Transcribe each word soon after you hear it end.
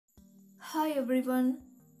Hi everyone,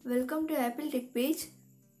 welcome to Apple Tech page.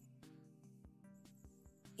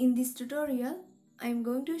 In this tutorial, I am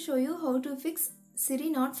going to show you how to fix Siri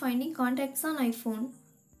not finding contacts on iPhone.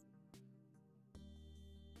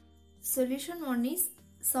 Solution 1 is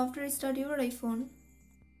soft restart your iPhone.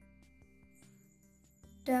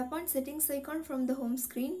 Tap on settings icon from the home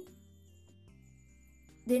screen.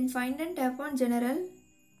 Then find and tap on general.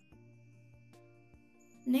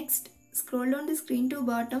 Next, scroll down the screen to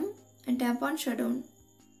bottom and tap on shutdown.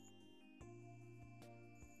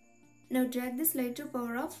 Now drag the slide to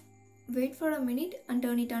power off, wait for a minute and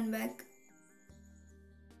turn it on back.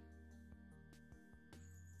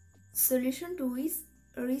 Solution 2 is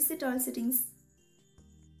reset all settings.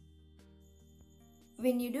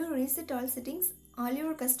 When you do reset all settings, all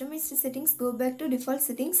your customized settings go back to default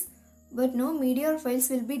settings, but no media or files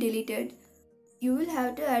will be deleted. You will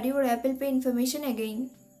have to add your Apple Pay information again.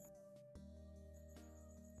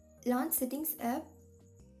 Launch Settings app.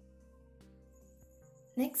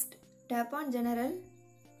 Next, tap on General.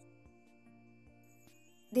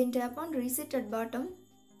 Then tap on Reset at bottom.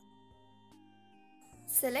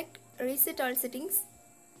 Select Reset all settings.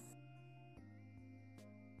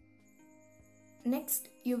 Next,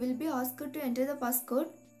 you will be asked to enter the passcode.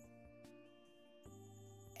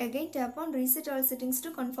 Again, tap on Reset all settings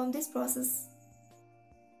to confirm this process.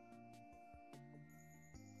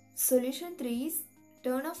 Solution 3 is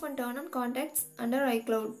turn off and turn on contacts under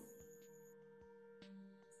iCloud.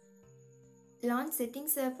 Launch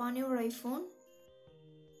Settings app on your iPhone.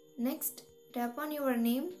 Next, tap on your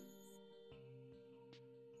name.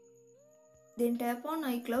 Then tap on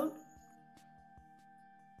iCloud.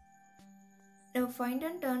 Now find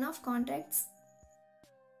and turn off contacts.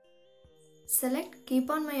 Select Keep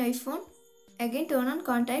on my iPhone. Again turn on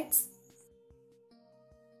contacts.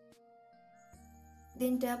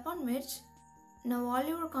 Then tap on Merge. Now all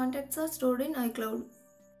your contacts are stored in iCloud.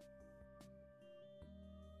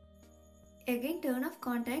 Again turn off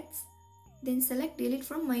contacts. Then select Delete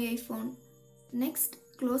from my iPhone. Next,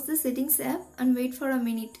 close the Settings app and wait for a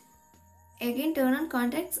minute. Again turn on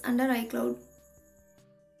contacts under iCloud.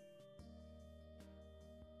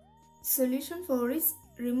 Solution 4 is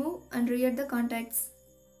remove and re-add the contacts.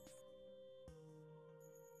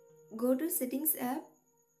 Go to Settings app.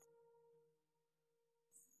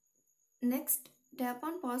 Next, tap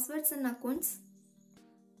on Passwords and Accounts.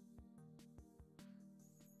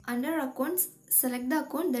 Under Accounts, select the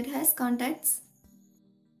account that has contacts.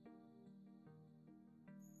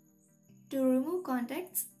 To remove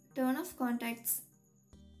contacts, turn off contacts.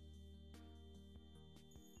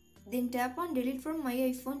 Then tap on Delete from my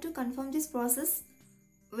iPhone to confirm this process.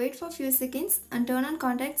 Wait for a few seconds and turn on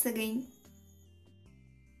contacts again.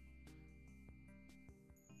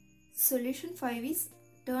 Solution 5 is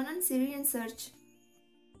turn on Siri and search.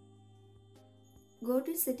 Go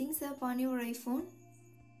to Settings app on your iPhone.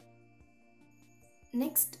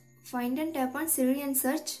 Next, find and tap on Siri and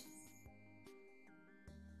search.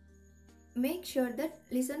 Make sure that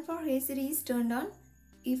Listen for Hey Siri is turned on.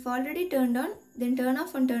 If already turned on, then turn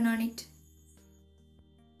off and turn on it.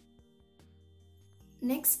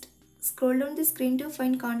 Next, scroll down the screen to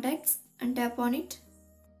find contacts and tap on it.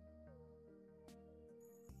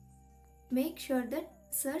 Make sure that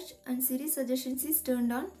Search and Siri Suggestions is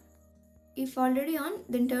turned on. If already on,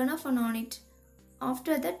 then turn off and on it.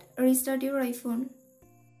 After that, restart your iPhone.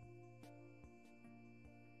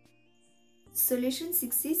 Solution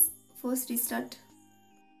 6 is Force Restart.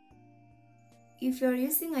 If you are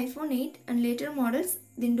using iPhone 8 and later models,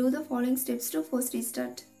 then do the following steps to force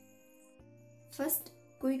restart. First,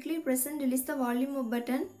 quickly press and release the volume up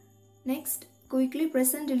button. Next, quickly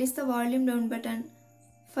press and release the volume down button.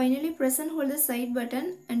 Finally, press and hold the side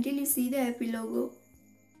button until you see the Apple logo.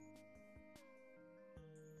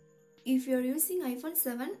 If you are using iPhone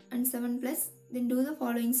 7 and 7 Plus, then do the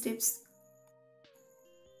following steps.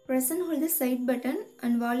 Press and hold the side button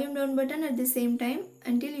and volume down button at the same time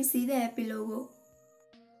until you see the Apple logo.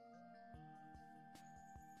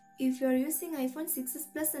 If you are using iPhone 6s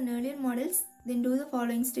Plus and earlier models, then do the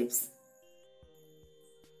following steps.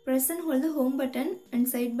 Press and hold the home button and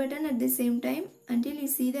side button at the same time until you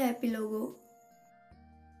see the Apple logo.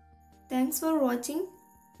 Thanks for watching.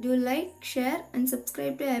 Do like, share and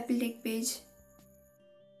subscribe to Apple Tech page.